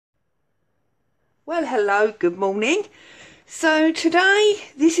Well, hello, good morning. So today,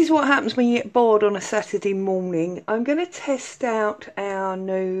 this is what happens when you get bored on a Saturday morning. I'm going to test out our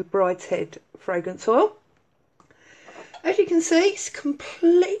new Brideshead fragrance oil. As you can see, it's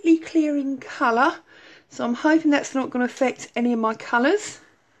completely clear in colour, so I'm hoping that's not going to affect any of my colours.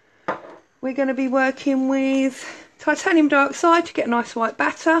 We're going to be working with titanium dioxide to get a nice white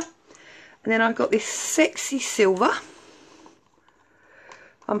batter, and then I've got this sexy silver.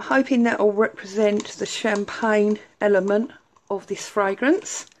 I'm hoping that will represent the champagne element of this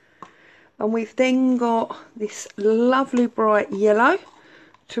fragrance. And we've then got this lovely bright yellow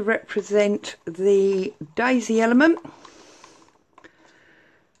to represent the daisy element.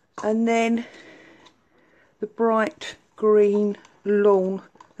 And then the bright green lawn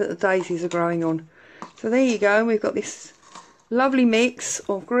that the daisies are growing on. So there you go, we've got this lovely mix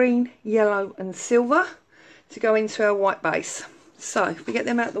of green, yellow and silver to go into our white base. So if we get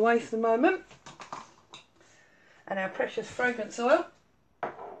them out of the way for the moment, and our precious fragrance oil,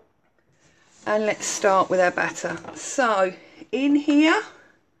 and let's start with our batter. So in here,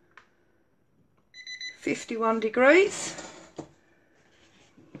 51 degrees,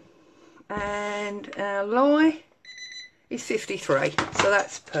 and our lye is 53, so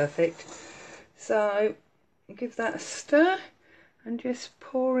that's perfect. So give that a stir and just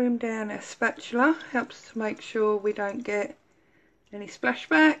pour him down our spatula. Helps to make sure we don't get any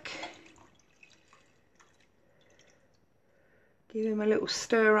splashback. Give him a little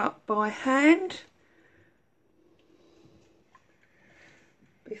stir up by hand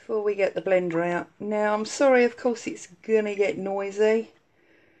before we get the blender out. Now I'm sorry, of course it's gonna get noisy,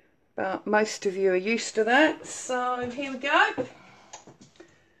 but most of you are used to that, so here we go.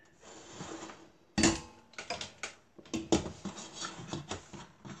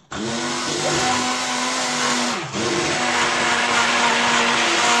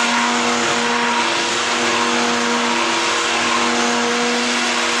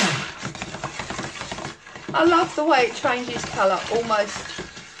 I love the way it changes colour almost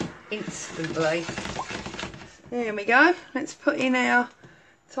instantly. There we go. Let's put in our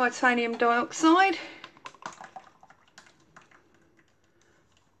titanium dioxide.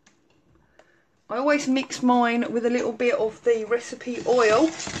 I always mix mine with a little bit of the recipe oil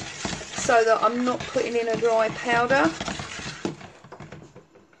so that I'm not putting in a dry powder.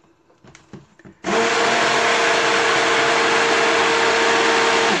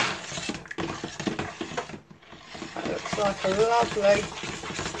 Like a lovely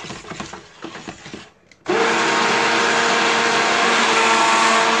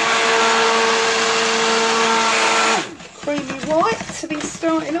creamy white to be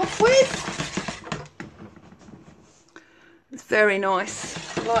starting off with. It's very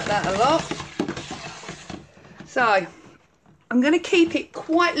nice, I like that a lot. So I'm going to keep it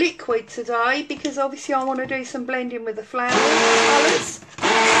quite liquid today because obviously I want to do some blending with the flower colours.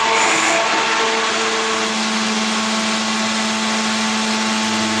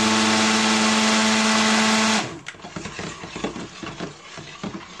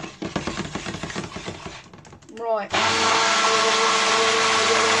 Right.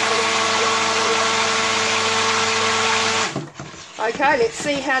 Okay, let's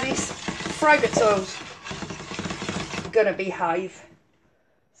see how this fragrance oil's gonna behave.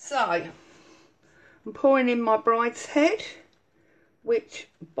 So, I'm pouring in my Brideshead, which,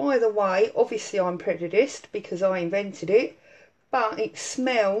 by the way, obviously I'm prejudiced because I invented it, but it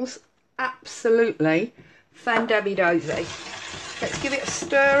smells absolutely fandabby-dozy. Let's give it a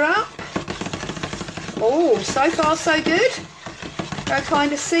stir up. Oh, so far so good. No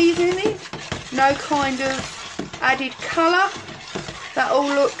kind of seasoning, no kind of added colour. That all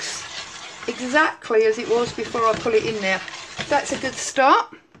looks exactly as it was before I put it in there. That's a good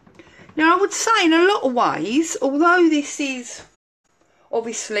start. Now I would say in a lot of ways, although this is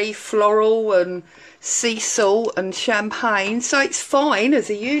obviously floral and sea salt and champagne, so it's fine as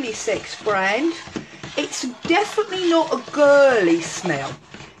a unisex brand, it's definitely not a girly smell.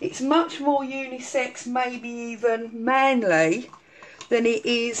 It's much more unisex, maybe even manly, than it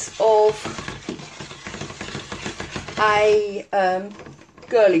is of a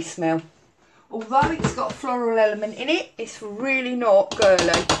girly smell. Although it's got a floral element in it, it's really not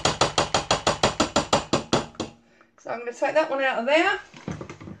girly. So I'm going to take that one out of there,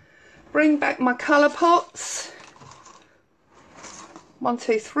 bring back my colour pots, 1,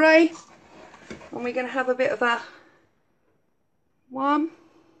 2, 3, and we're going to have a bit of a 1,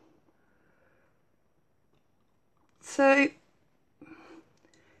 2, you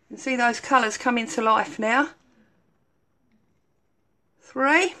can see those colours come into life now,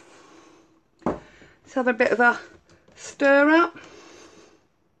 3, let's have a bit of a stir up,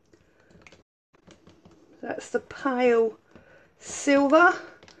 That's the pale silver.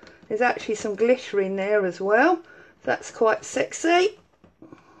 There's actually some glitter in there as well. That's quite sexy.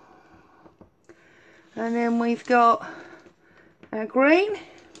 And then we've got our green.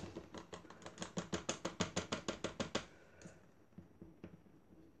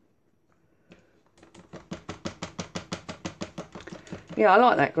 Yeah, I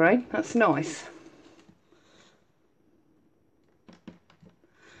like that green. That's nice.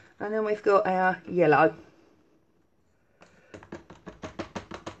 And then we've got our yellow.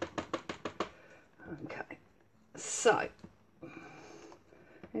 Okay, so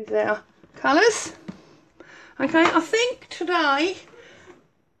here's our colours. Okay, I think today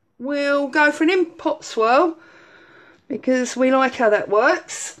we'll go for an in-pot swirl because we like how that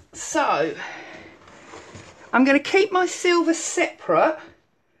works. So I'm going to keep my silver separate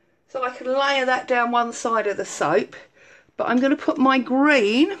so I can layer that down one side of the soap, but I'm going to put my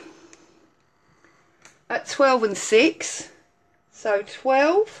green at 12 and 6, so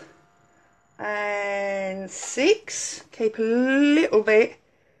 12 and 6, keep a little bit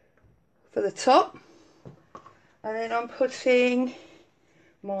for the top, and then I'm putting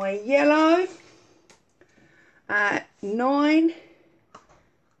my yellow at 9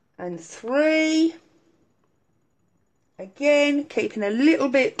 and 3, again keeping a little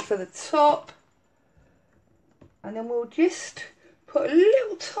bit for the top, and then we'll just put a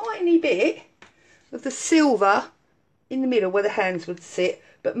little tiny bit of the silver in the middle where the hands would sit,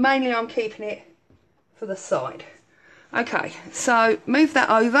 but mainly I'm keeping it for the side. Okay, so move that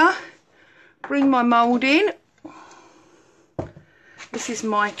over, bring my mould in. This is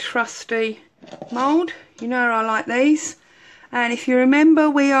my trusty mould, you know I like these, and if you remember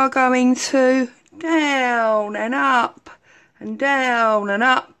we are going to down and up and down and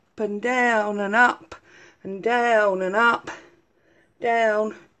up and down and up and down and up,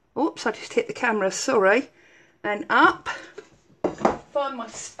 down. Oops, I just hit the camera, sorry. And up. Find my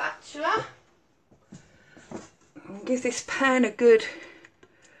spatula. And give this pan a good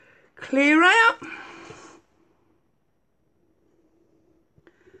clear out.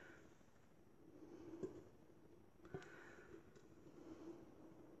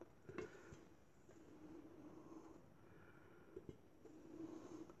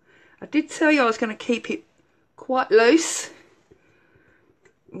 I did tell you I was going to keep it quite loose,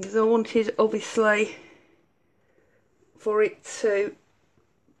 because I wanted obviously for it to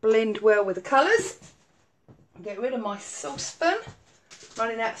blend well with the colours. Get rid of my saucepan,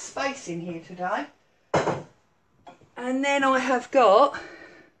 running out of space in here today. And then I have got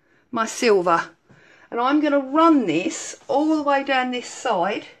my silver, and I'm going to run this all the way down this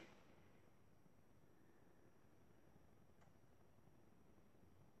side.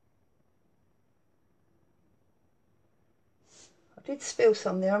 I did spill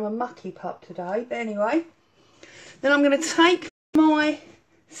some there, I'm a mucky pup today, but anyway. Then I'm going to take my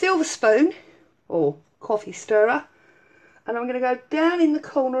silver spoon, or coffee stirrer, and I'm going to go down in the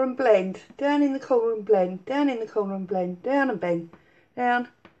corner and blend, down in the corner and blend, down in the corner and blend, down and bend, down,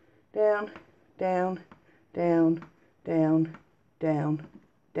 down, down, down, down, down,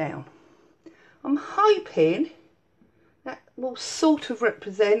 down. I'm hoping that will sort of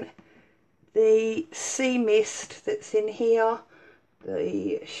represent the sea mist that's in here,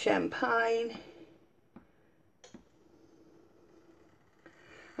 the champagne.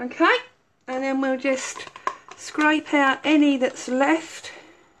 Okay, and then we'll just scrape out any that's left,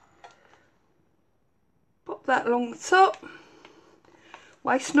 pop that along the top,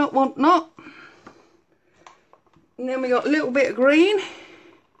 waste not, want not, and then we got a little bit of green.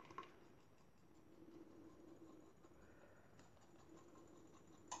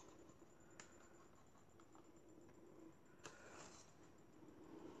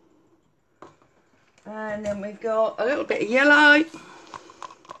 And then we've got a little bit of yellow.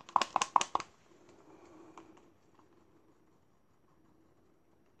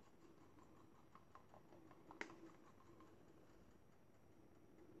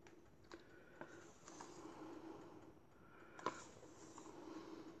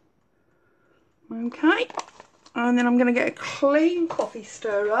 Okay, and then I'm going to get a clean coffee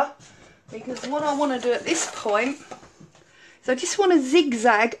stirrer, because what I want to do at this point is I just want to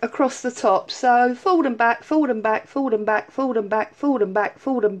zigzag across the top. So forward and back, forward and back, forward and back, forward and back, forward and back,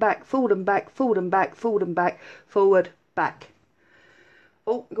 forward and back, forward and back, forward and back, forward and back, forward, back.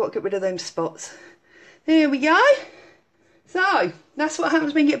 Oh, we've got to get rid of them spots. There we go. So that's what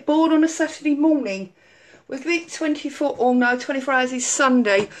happens when you get bored on a Saturday morning. We've got 24 hours is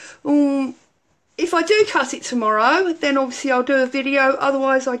Sunday. If I do cut it tomorrow, then obviously I'll do a video.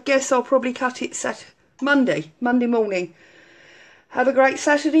 Otherwise, I guess I'll probably cut it Monday morning. Have a great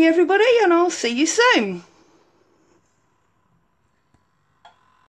Saturday, everybody, and I'll see you soon.